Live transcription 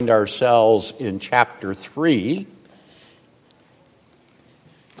Ourselves in chapter 3,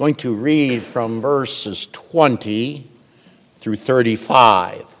 going to read from verses 20 through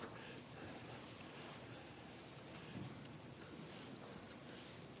 35.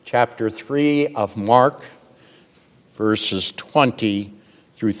 Chapter 3 of Mark, verses 20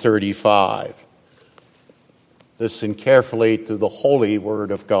 through 35. Listen carefully to the holy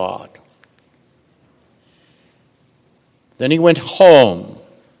word of God. Then he went home,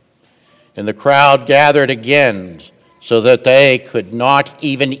 and the crowd gathered again so that they could not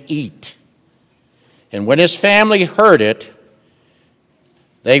even eat. And when his family heard it,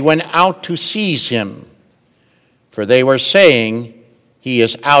 they went out to seize him, for they were saying, "He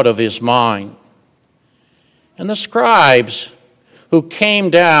is out of his mind." And the scribes who came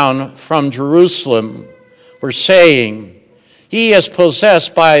down from Jerusalem were saying, "He is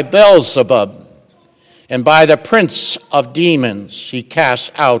possessed by Beelzebub, and by the prince of demons he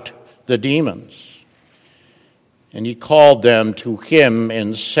casts out the demons." And he called them to him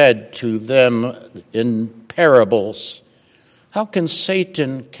and said to them in parables, "How can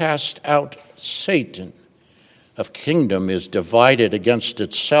Satan cast out Satan? If a kingdom is divided against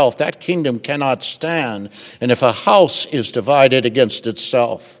itself, that kingdom cannot stand. And if a house is divided against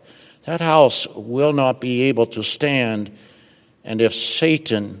itself, that house will not be able to stand. And if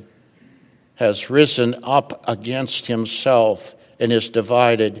Satan has risen up against himself and is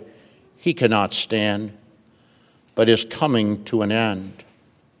divided, he cannot stand, but is coming to an end.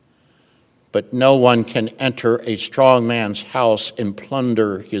 But no one can enter a strong man's house and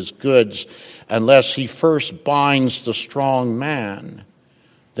plunder his goods unless he first binds the strong man.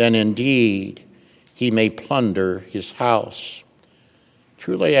 Then indeed he may plunder his house.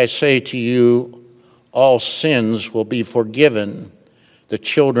 Truly I say to you, all sins will be forgiven the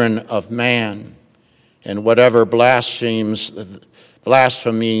children of man, and whatever blasphemies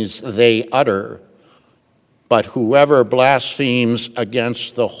they utter. But whoever blasphemes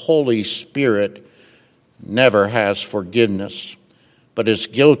against the Holy Spirit never has forgiveness, but is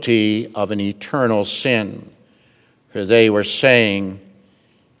guilty of an eternal sin. For they were saying,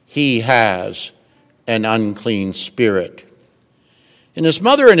 "He has an unclean spirit." And his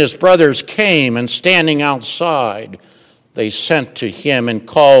mother and his brothers came, and standing outside, they sent to him and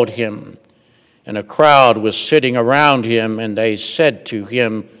called him. And a crowd was sitting around him, and they said to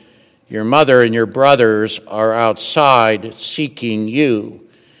him, "Your mother and your brothers are outside seeking you."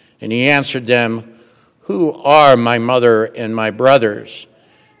 And he answered them, "Who are my mother and my brothers?"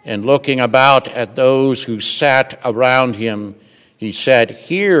 And looking about at those who sat around him, he said,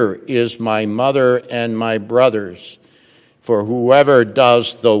 "Here is my mother and my brothers. For whoever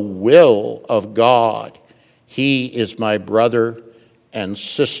does the will of God, he is my brother and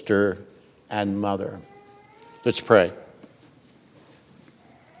sister and mother." Let's pray.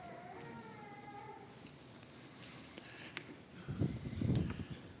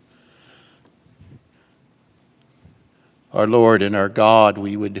 Our Lord and our God,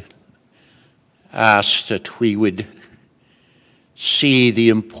 we would ask that we would see the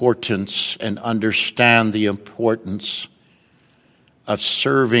importance and understand the importance of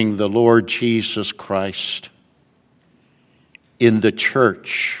serving the Lord Jesus Christ in the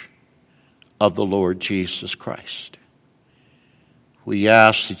church of the Lord Jesus Christ. We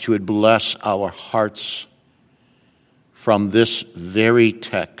ask that you would bless our hearts from this very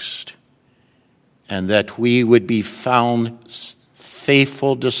text, and that we would be found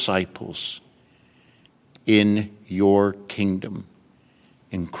faithful disciples in your kingdom.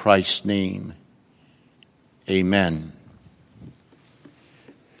 In Christ's name, amen.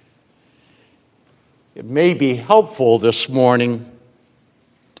 It may be helpful this morning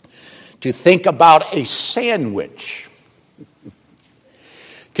to think about a sandwich,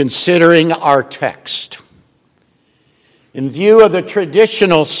 considering our text. In view of the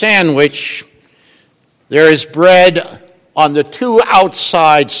traditional sandwich, there is bread on the two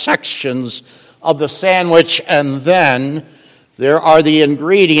outside sections of the sandwich, and then there are the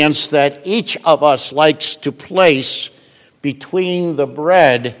ingredients that each of us likes to place between the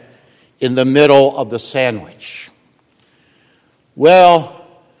bread in the middle of the sandwich. Well,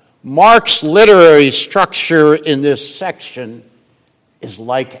 Mark's literary structure in this section is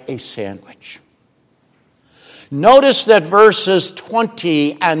like a sandwich. Notice that verses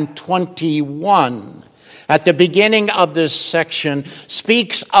 20 and 21 at the beginning of this section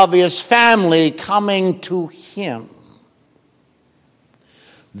speaks of his family coming to him.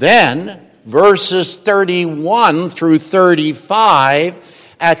 Then verses 31 through 35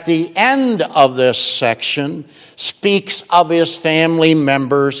 at the end of this section speaks of his family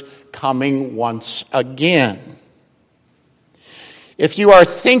members coming once again. If you are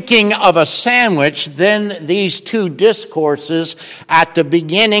thinking of a sandwich, then these two discourses at the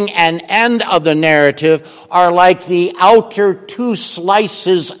beginning and end of the narrative are like the outer two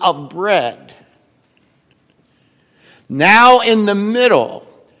slices of bread. Now in the middle,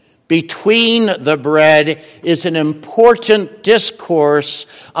 between the bread, is an important discourse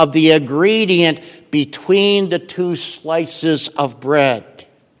of the ingredient between the two slices of bread.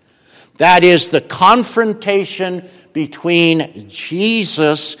 That is the confrontation between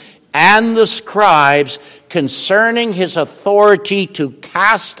Jesus and the scribes concerning his authority to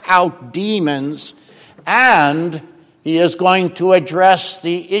cast out demons, and he is going to address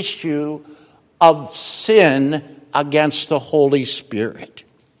the issue of sin against the Holy Spirit.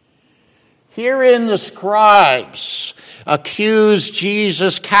 Herein the scribes accuse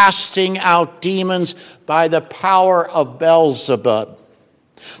Jesus casting out demons by the power of Beelzebub,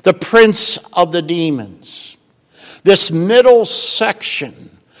 the prince of the demons. This middle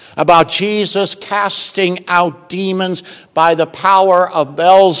section about Jesus casting out demons by the power of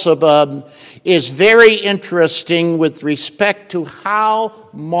Beelzebub is very interesting with respect to how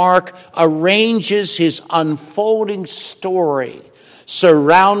Mark arranges his unfolding story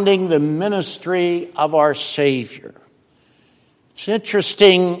surrounding the ministry of our Savior. It's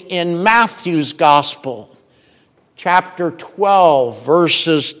interesting in Matthew's Gospel, chapter 12,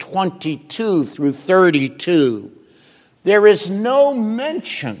 verses 22 through 32, there is no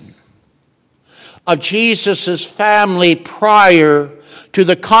mention of Jesus' family prior to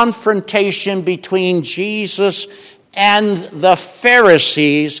the confrontation between Jesus and the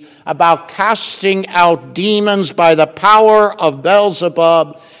Pharisees about casting out demons by the power of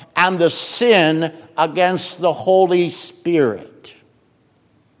Beelzebub and the sin against the Holy Spirit.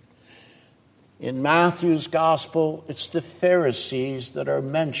 In Matthew's Gospel, it's the Pharisees that are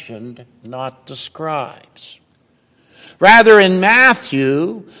mentioned, not the scribes. Rather, in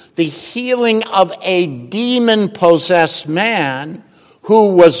Matthew, the healing of a demon-possessed man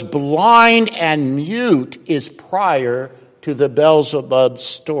who was blind and mute is prior to the Beelzebub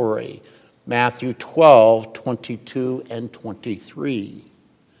story, Matthew 12, 22 and 23.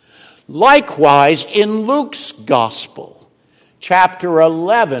 Likewise, in Luke's Gospel, chapter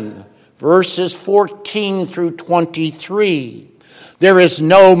 11, verses 14 through 23, there is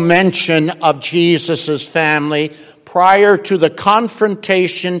no mention of Jesus' family prior to the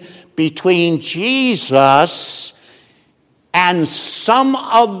confrontation between Jesus and some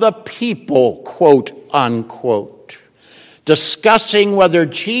of the people, quote unquote, discussing whether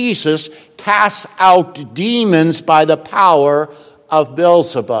Jesus casts out demons by the power of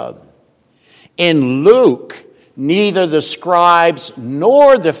Beelzebub. In Luke, neither the scribes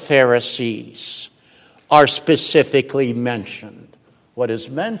nor the Pharisees are specifically mentioned. What is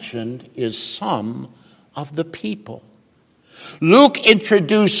mentioned is some of the people. Luke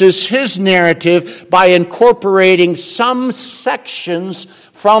introduces his narrative by incorporating some sections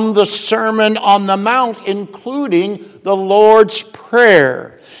from the Sermon on the Mount, including the Lord's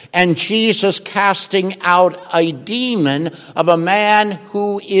Prayer and Jesus casting out a demon of a man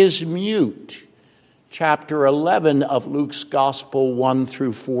who is mute. Chapter 11 of Luke's Gospel, 1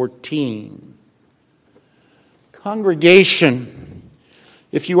 through 14. Congregation,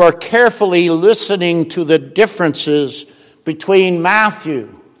 if you are carefully listening to the differences between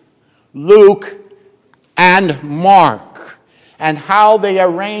Matthew, Luke, and Mark, and how they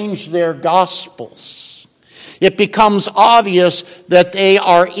arrange their Gospels, it becomes obvious that they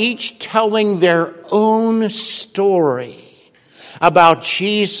are each telling their own story about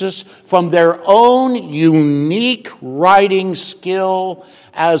Jesus from their own unique writing skill,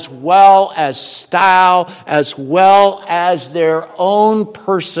 as well as style, as well as their own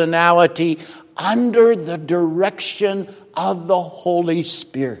personality, under the direction of the Holy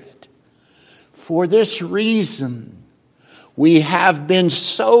Spirit. For this reason, we have been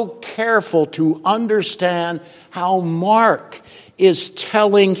so careful to understand how Mark is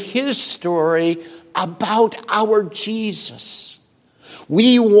telling his story about our Jesus.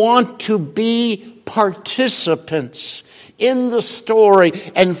 We want to be participants in the story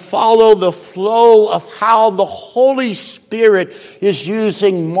and follow the flow of how the Holy Spirit is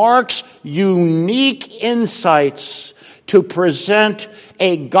using Mark's unique insights to present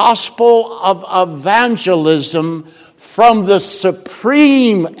a gospel of evangelism from the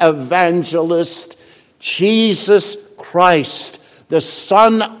supreme evangelist, Jesus Christ, the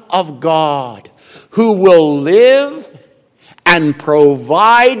Son of God, who will live and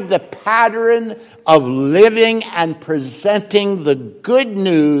provide the pattern of living and presenting the good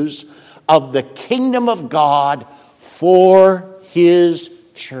news of the kingdom of God for his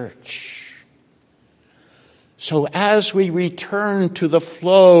church. So as we return to the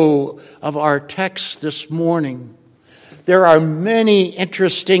flow of our text this morning, there are many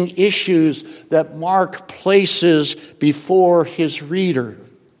interesting issues that Mark places before his reader.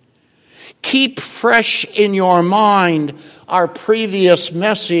 Keep fresh in your mind our previous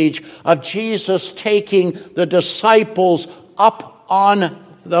message of Jesus taking the disciples up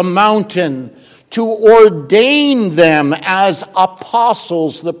on the mountain to ordain them as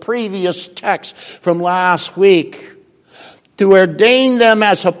apostles, the previous text from last week. To ordain them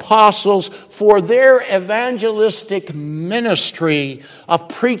as apostles for their evangelistic ministry of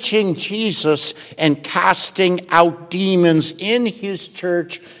preaching Jesus and casting out demons in his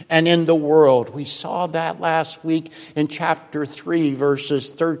church and in the world. We saw that last week in chapter 3,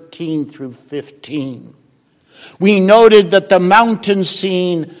 verses 13 through 15. We noted that the mountain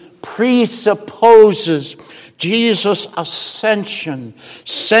scene presupposes Jesus' ascension,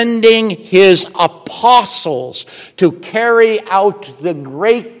 sending his apostles to carry out the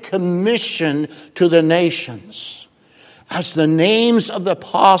Great Commission to the nations. As the names of the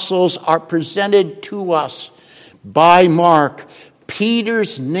apostles are presented to us by Mark,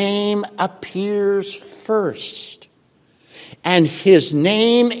 Peter's name appears first. And his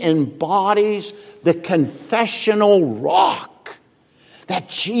name embodies the confessional rock that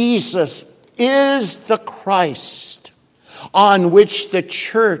Jesus is the Christ, on which the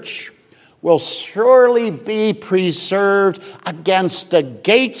church will surely be preserved against the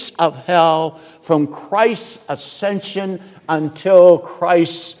gates of hell from Christ's ascension until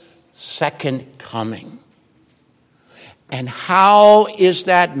Christ's second coming. And how is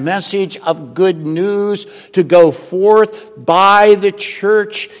that message of good news to go forth by the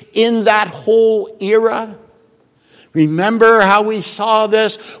church in that whole era? Remember how we saw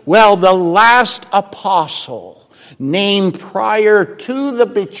this? Well, the last apostle named prior to the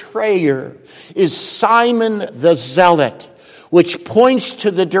betrayer is Simon the Zealot, which points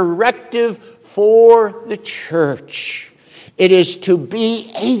to the directive for the church. It is to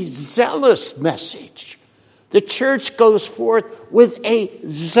be a zealous message. The church goes forth with a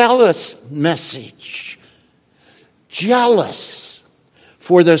zealous message, jealous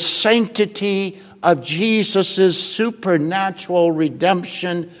for the sanctity of Jesus' supernatural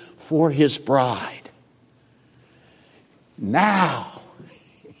redemption for his bride. Now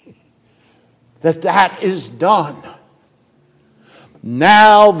that is done,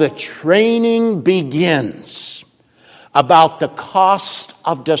 now the training begins about the cost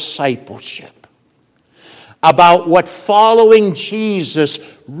of discipleship, about what following Jesus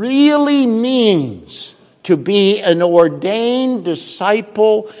really means to be an ordained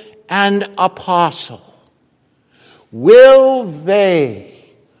disciple and apostle. Will they,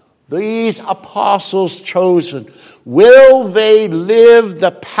 these apostles chosen, will they live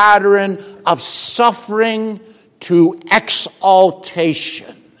the pattern of suffering to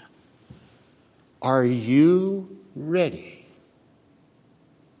exaltation? Are you ready?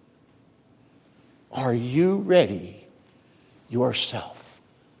 Are you ready yourself?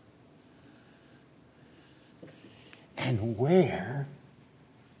 And where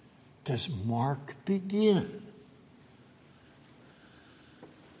does Mark begin?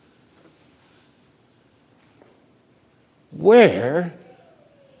 Where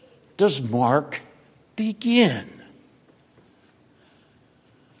does Mark begin?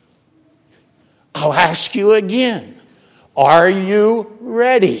 I'll ask you again. Are you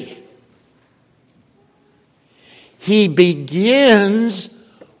ready? He begins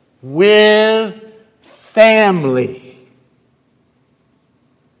with family.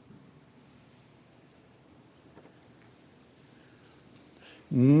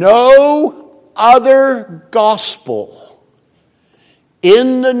 No other gospel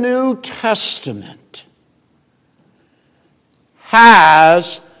in the New Testament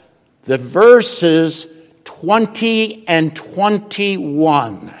has the verses 20 and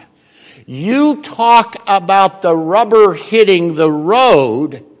 21. You talk about the rubber hitting the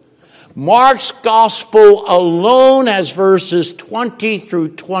road. Mark's gospel alone has verses 20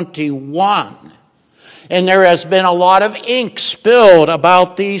 through 21. And there has been a lot of ink spilled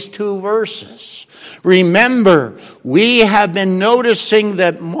about these two verses. Remember, we have been noticing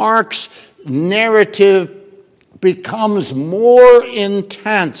that Mark's narrative becomes more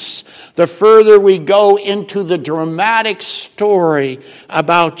intense the further we go into the dramatic story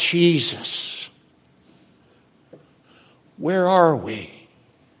about Jesus. Where are we?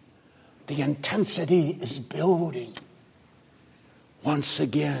 The intensity is building once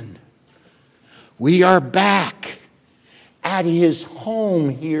again. We are back at his home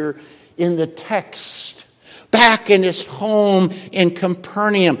here in the text. back in his home in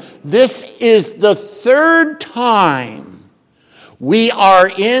Capernaum. This is the third time we are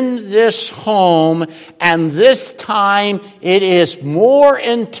in this home, and this time it is more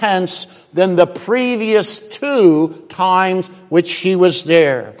intense than the previous 2 times which he was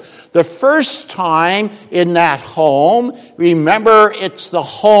there. The first time in that home, remember it's the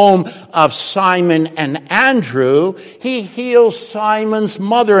home of Simon and Andrew, he heals Simon's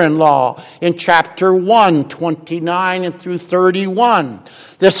mother-in-law in chapter 1, 29 and through 31.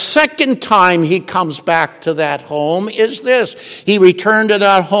 The second time he comes back to that home is this. He returned to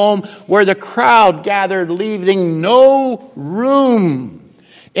that home where the crowd gathered, leaving no room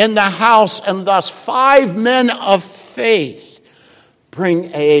in the house, and thus 5 men of faith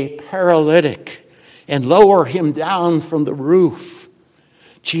bring a paralytic and lower him down from the roof.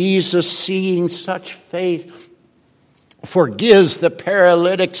 Jesus, seeing such faith, forgives the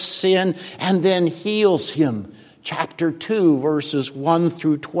paralytic's sin and then heals him. Chapter 2, verses 1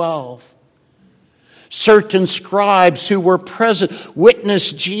 through 12. Certain scribes who were present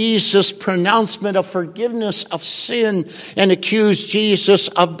witnessed Jesus' pronouncement of forgiveness of sin and accused Jesus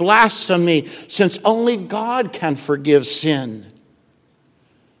of blasphemy, since only God can forgive sin.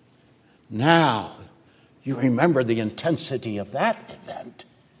 Now, you remember the intensity of that event.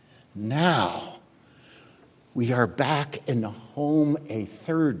 Now, we are back in the home a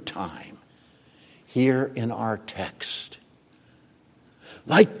third time, here in our text.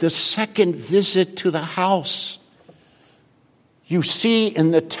 Like the second visit to the house, you see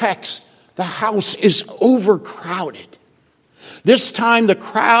in the text, the house is overcrowded. This time the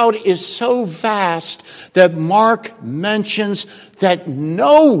crowd is so vast that Mark mentions that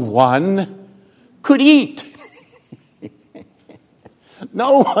no one could eat.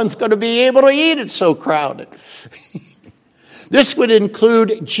 No one's going to be able to eat, it's so crowded. This would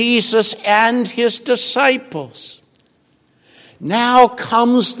include Jesus and his disciples. Now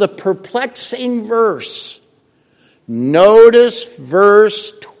comes the perplexing verse. Notice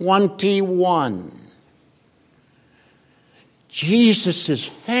verse 21. Jesus'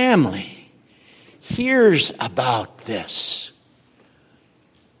 family hears about this.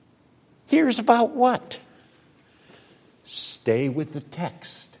 Hears about what? Stay with the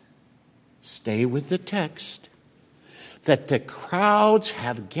text. Stay with the text. That the crowds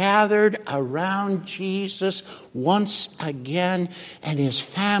have gathered around Jesus once again, and his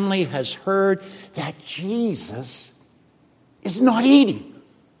family has heard that Jesus is not eating.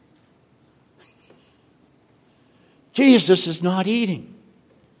 Jesus is not eating.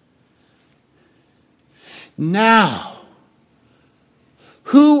 Now,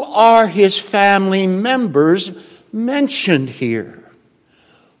 who are his family members mentioned here?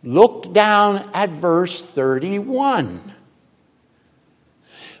 Look down at verse 31.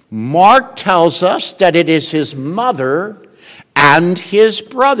 Mark tells us that it is his mother and his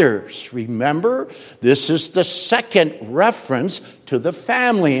brothers. Remember, this is the second reference to the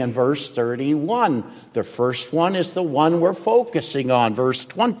family in verse 31. The first one is the one we're focusing on, verse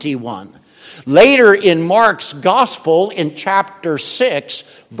 21. Later in Mark's gospel, in chapter 6,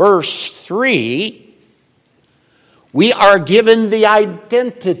 verse 3, we are given the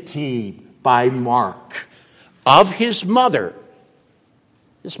identity by Mark of his mother.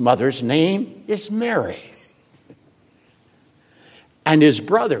 His mother's name is Mary. And his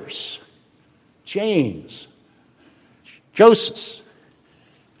brothers, James, Joseph,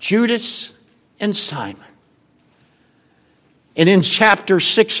 Judas, and Simon. And in chapter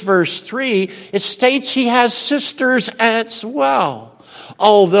 6, verse 3, it states he has sisters as well,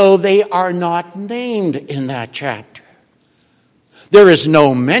 although they are not named in that chapter. There is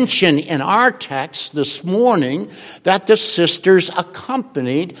no mention in our text this morning that the sisters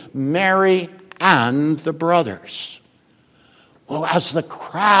accompanied Mary and the brothers. Well, as the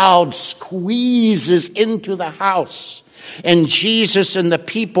crowd squeezes into the house and Jesus and the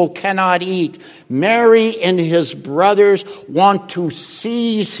people cannot eat, Mary and his brothers want to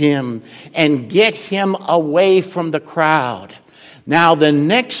seize him and get him away from the crowd. Now, the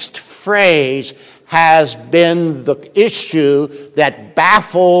next phrase has been the issue that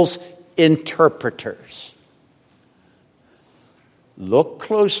baffles interpreters. Look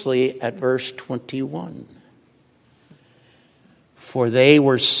closely at verse 21. For they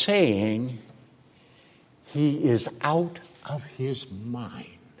were saying, he is out of his mind.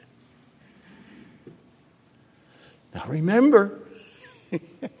 Now remember,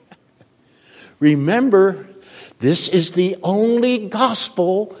 this is the only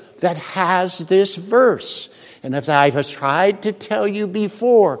gospel that has this verse. And as I have tried to tell you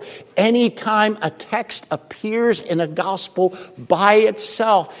before, anytime a text appears in a gospel by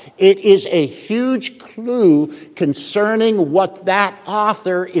itself, it is a huge clue concerning what that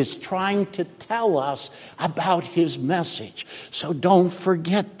author is trying to tell us about his message. So don't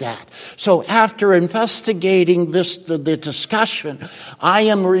forget that. So after investigating the discussion, I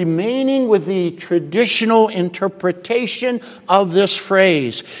am remaining with the traditional interpretation of this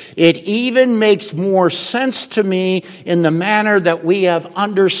phrase. It even makes more sense to me in the manner that we have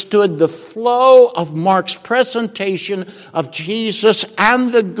understood the flow of Mark's presentation of Jesus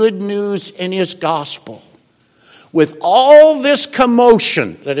and the good news in his gospel. With all this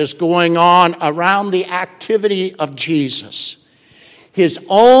commotion that is going on around the activity of Jesus, his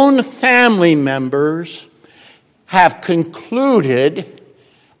own family members have concluded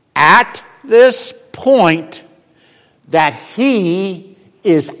at this point that he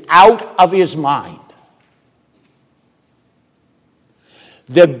is out of his mind.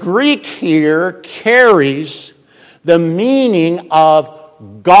 The Greek here carries the meaning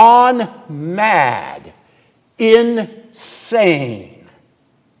of gone mad, insane.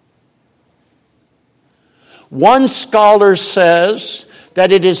 One scholar says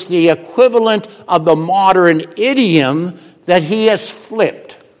that it is the equivalent of the modern idiom that he has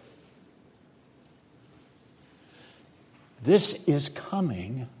flipped. This is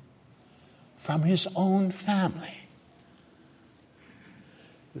coming from his own family.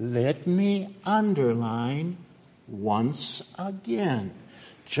 Let me underline once again,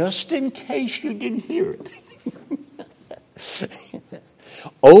 just in case you didn't hear it.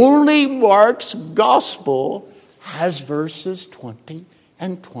 Only Mark's gospel has verses 20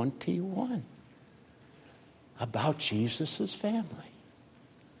 and 21 about Jesus' family.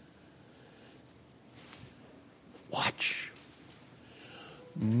 Watch.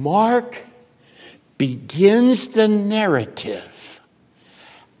 Mark begins the narrative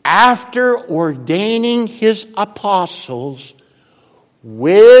after ordaining his apostles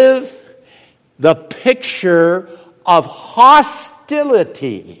with the picture of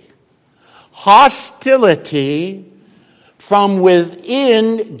hostility. Hostility from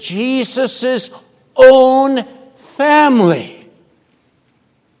within Jesus' own family.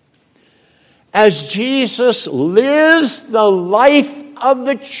 As Jesus lives the life of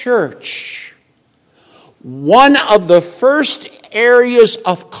the church, one of the first areas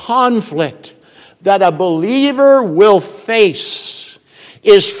of conflict that a believer will face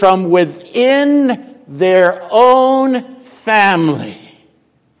is from within their own family.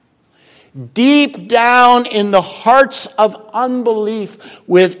 Deep down in the hearts of unbelief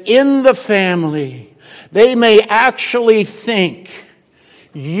within the family, they may actually think,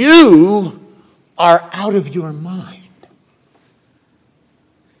 you are out of your mind.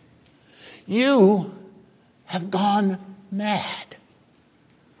 You have gone mad.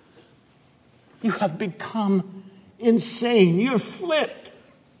 You have become insane. You're flipped.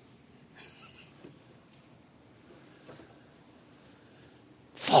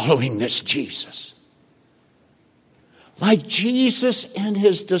 Following this Jesus. Like Jesus and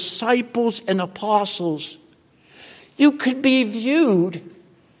his disciples and apostles, you could be viewed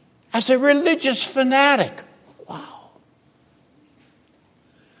as a religious fanatic. Wow.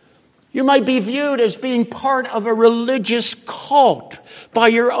 You might be viewed as being part of a religious cult by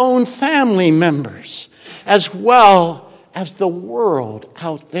your own family members, as well as the world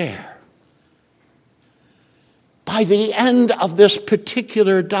out there. By the end of this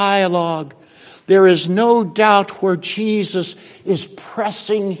particular dialogue, there is no doubt where Jesus is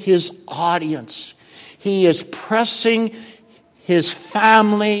pressing his audience. He is pressing his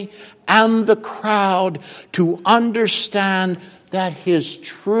family and the crowd to understand that his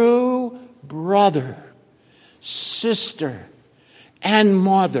true brother, sister, and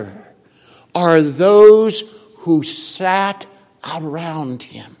mother are those who sat around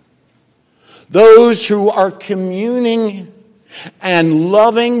him. Those who are communing and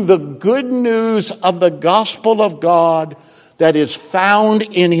loving the good news of the gospel of God that is found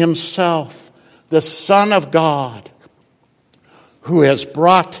in himself, the Son of God, who has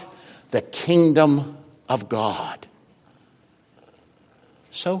brought the kingdom of God.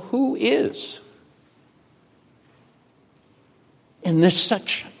 So who is in this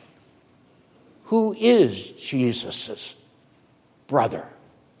section? Who is Jesus' brother,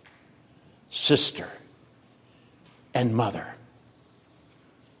 sister, and mother?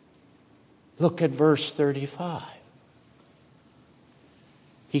 Look at verse 35.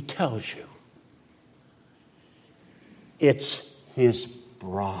 He tells you it's his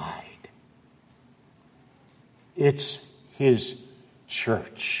bride. It's his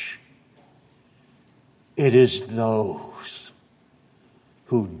church. It is those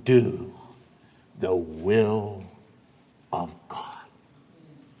who do the will of God.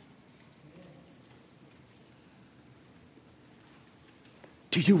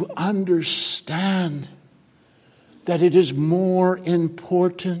 Do you understand that it is more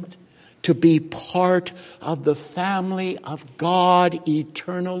important to be part of the family of God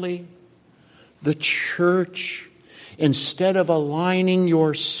eternally, the church, instead of aligning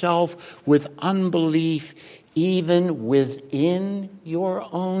yourself with unbelief even within your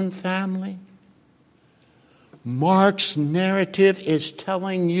own family? Mark's narrative is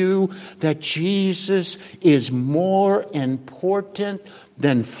telling you that Jesus is more important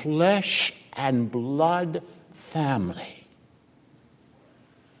than flesh and blood family.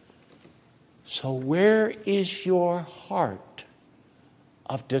 So where is your heart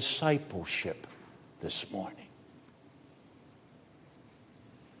of discipleship this morning?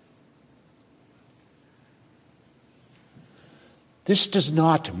 This does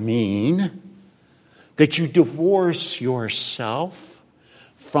not mean that you divorce yourself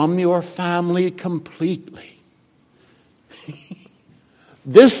from your family completely.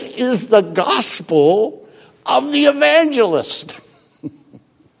 This is the gospel of the evangelist.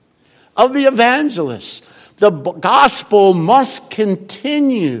 Of the evangelist. The gospel must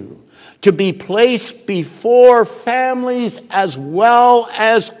continue to be placed before families as well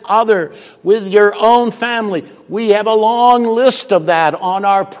as other, with your own family. We have a long list of that on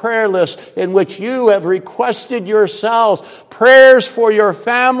our prayer list in which you have requested yourselves prayers for your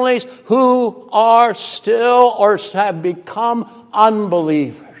families who are still or have become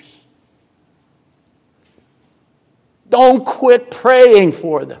unbelievers. Don't quit praying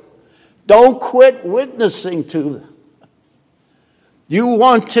for them. Don't quit witnessing to them. You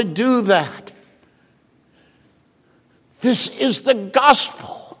want to do that. This is the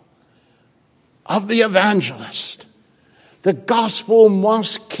gospel of the evangelist. The gospel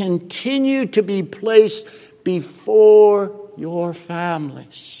must continue to be placed before your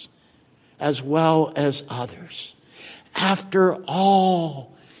families as well as others. After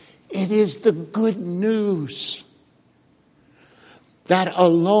all, it is the good news that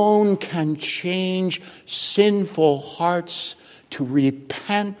alone can change sinful hearts to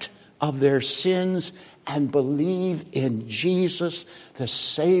repent of their sins and believe in Jesus, the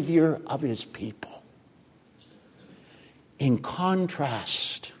Savior of his people. In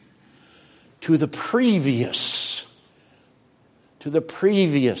contrast to the previous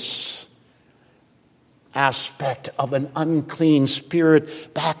aspect of an unclean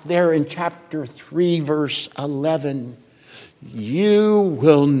spirit, back there in chapter 3, verse 11, you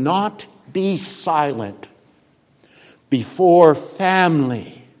will not be silent before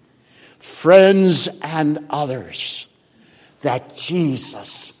family, friends, and others that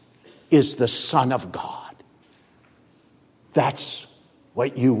Jesus is the Son of God. That's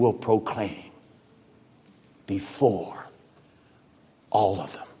what you will proclaim before all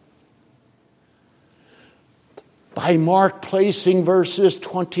of them. By Mark placing verses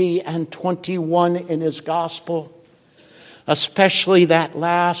 20 and 21 in his gospel, especially that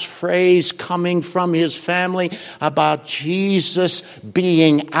last phrase coming from his family about Jesus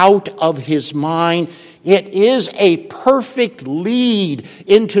being out of his mind, it is a perfect lead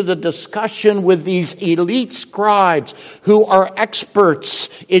into the discussion with these elite scribes who are experts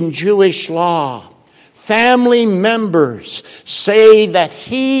in Jewish law. Family members say that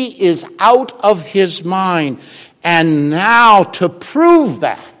he is out of his mind. And now to prove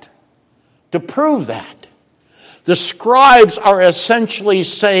that, the scribes are essentially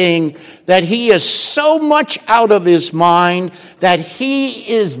saying that he is so much out of his mind that he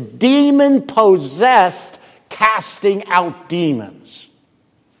is demon-possessed, casting out demons.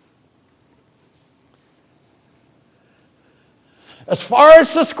 As far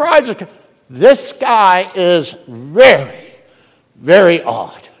as the scribes are concerned, this guy is very, very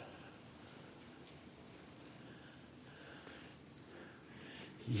odd.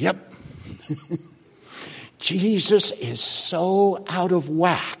 Yep. Jesus is so out of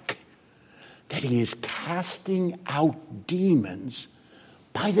whack that he is casting out demons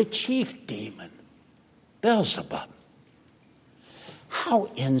by the chief demon, Beelzebub. How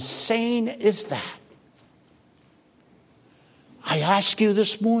insane is that? I ask you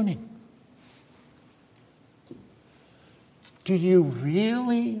this morning, do you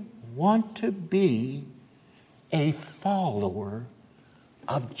really want to be a follower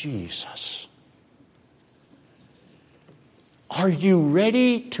of Jesus? Are you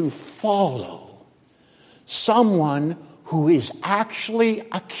ready to follow someone who is actually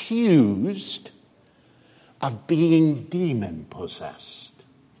accused of being demon-possessed?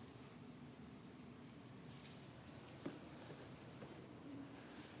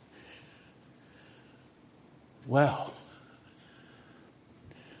 well,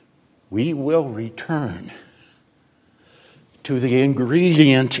 we will return to the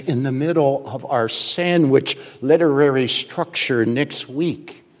ingredient in the middle of our sandwich literary structure next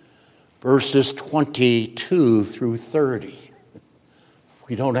week, verses 22 through 30.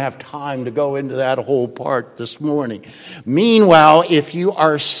 We don't have time to go into that whole part this morning. Meanwhile, if you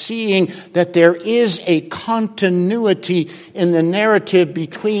are seeing that there is a continuity in the narrative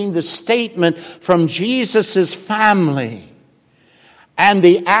between the statement from Jesus' family and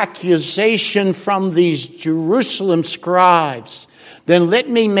the accusation from these Jerusalem scribes, then let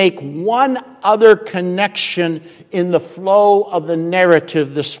me make one other connection in the flow of the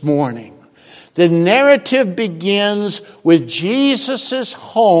narrative this morning. The narrative begins with Jesus'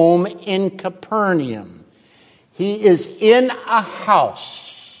 home in Capernaum. He is in a house.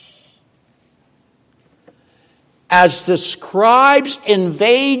 As the scribes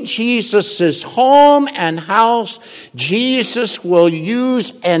invade Jesus' home and house, Jesus will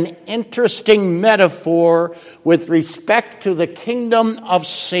use an interesting metaphor with respect to the kingdom of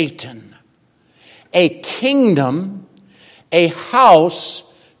Satan. A kingdom, a house,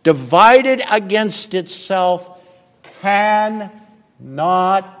 divided against itself cannot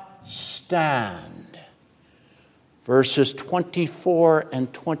stand. Verses 24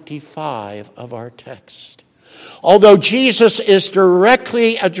 and 25 of our text. Although Jesus is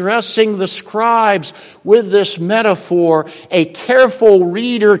directly addressing the scribes with this metaphor, a careful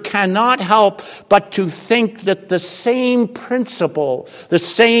reader cannot help but to think that the same principle, the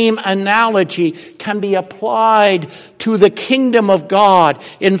same analogy can be applied to the kingdom of God.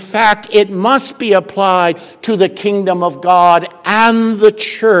 In fact, it must be applied to the kingdom of God and the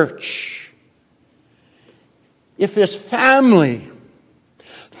church. If his family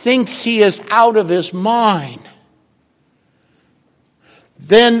thinks he is out of his mind,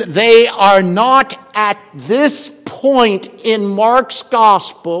 then they are not at this point in Mark's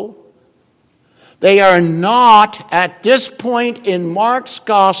gospel. They are not at this point in Mark's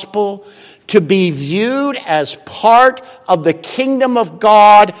gospel to be viewed as part of the kingdom of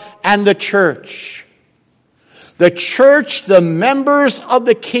God and the church. The church, the members of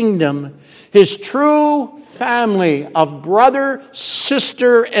the kingdom, his true family of brother,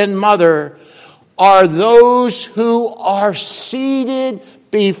 sister, and mother, are those who are seated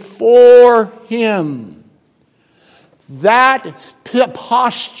before him. That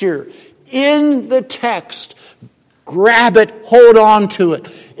posture in the text, grab it, hold on to it.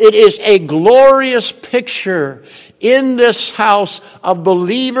 It is a glorious picture in this house of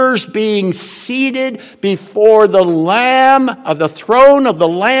believers being seated before the Lamb of the throne of the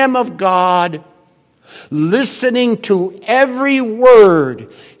Lamb of God, listening to every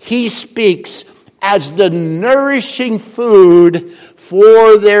word he speaks as the nourishing food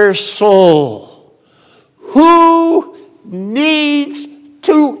for their soul. Who needs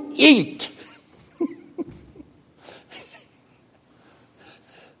to eat?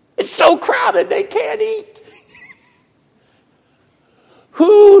 It's so crowded they can't eat.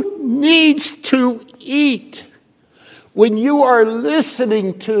 Who needs to eat? When you are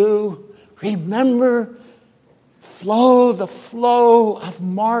listening to, remember, the flow of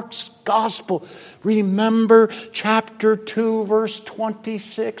Mark's gospel. Remember chapter 2, verse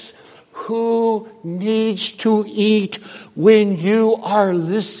 26. Who needs to eat when you are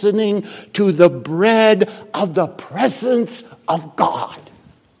listening to the bread of the presence of God?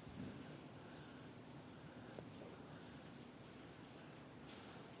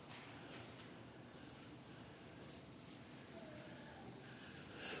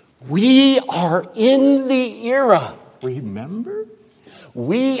 We are in the era, remember?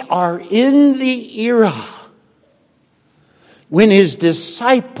 We are in the era when his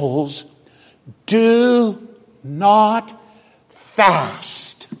disciples do not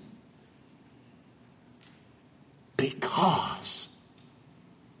fast because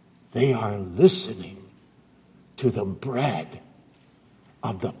they are listening to the bread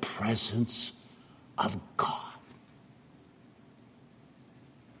of the presence of God.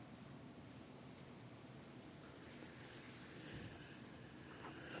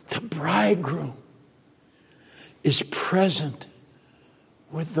 The bridegroom is present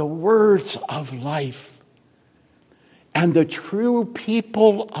with the words of life, and the true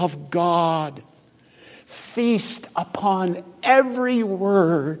people of God feast upon every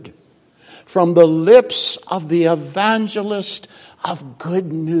word from the lips of the evangelist of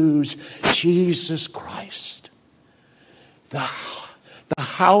good news, Jesus Christ. The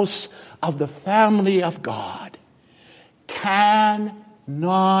house of the family of God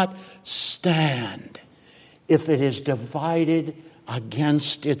cannot stand if it is divided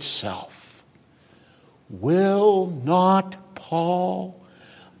against itself. Will not Paul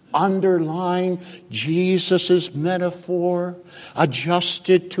underline Jesus' metaphor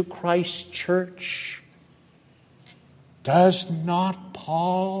adjusted to Christ's church? Does not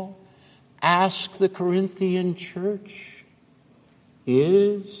Paul ask the Corinthian church,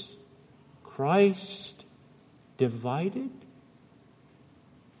 is Christ divided?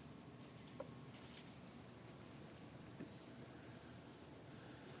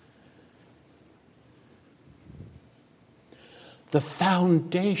 The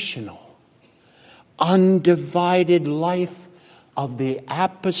foundational, undivided life of the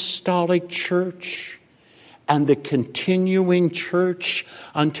apostolic church and the continuing church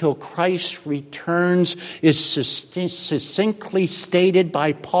until Christ returns is succinctly stated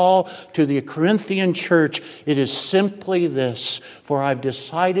by Paul to the Corinthian church. It is simply this: for I've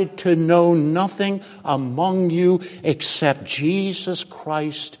decided to know nothing among you except Jesus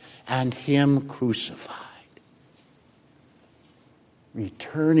Christ and Him crucified.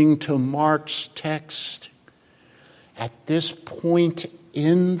 Returning to Mark's text, at this point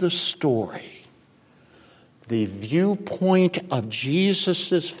in the story, the viewpoint of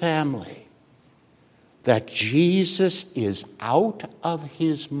Jesus' family, that Jesus is out of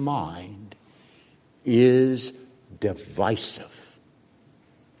his mind, is divisive.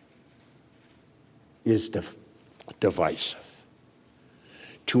 Divisive.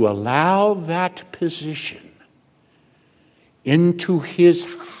 To allow that position into his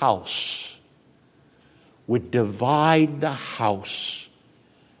house would divide the house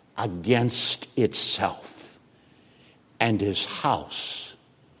against itself, and his house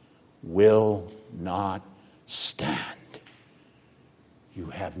will not stand. You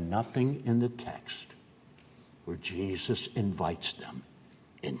have nothing in the text where Jesus invites them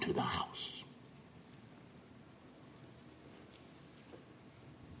into the house.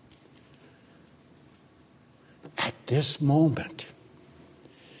 At this moment,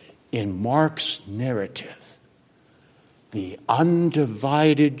 in Mark's narrative, the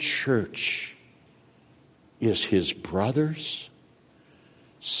undivided church is his brothers,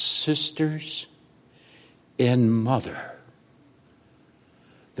 sisters, and mother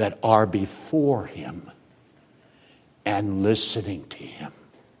that are before him and listening to him.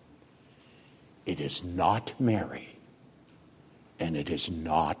 It is not Mary, and it is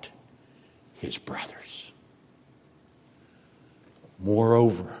not his brothers.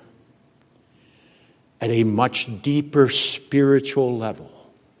 Moreover, at a much deeper spiritual level,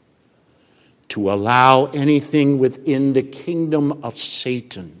 to allow anything within the kingdom of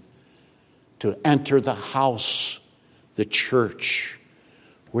Satan to enter the house, the church,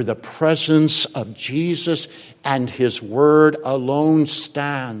 where the presence of Jesus and his word alone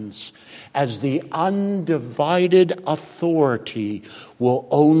stands as the undivided authority, will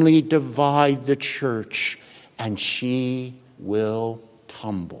only divide the church, and she will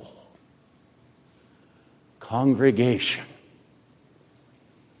tumble. Congregation,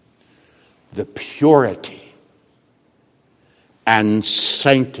 the purity and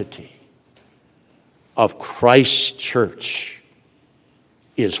sanctity of Christ's church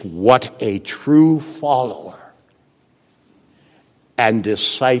is what a true follower and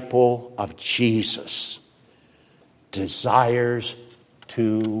disciple of Jesus desires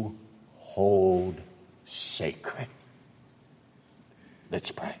to hold sacred. Let's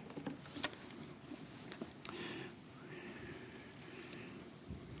pray.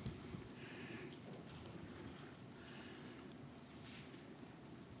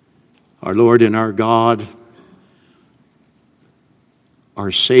 Our Lord and our God,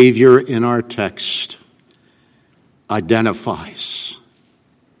 our Savior in our text identifies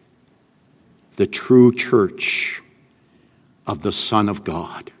the true church of the Son of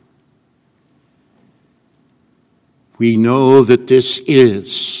God. We know that this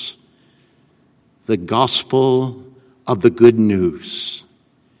is the gospel of the good news.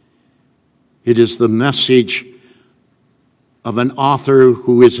 It is the message of an author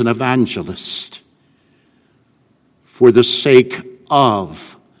who is an evangelist for the sake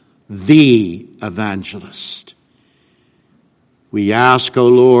of the evangelist. We ask, O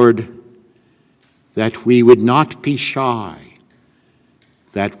Lord, that we would not be shy,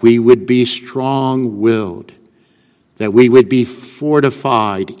 that we would be strong-willed, that we would be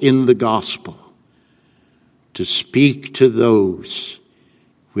fortified in the gospel to speak to those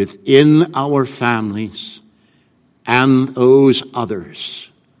within our families and those others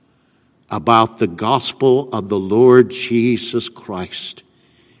about the gospel of the Lord Jesus Christ,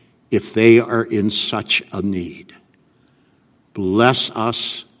 if they are in such a need. Bless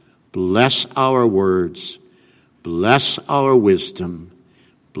us, bless our words, bless our wisdom,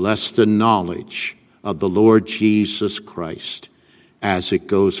 bless the knowledge of the Lord Jesus Christ as it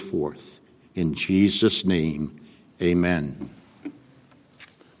goes forth. In Jesus' name, amen.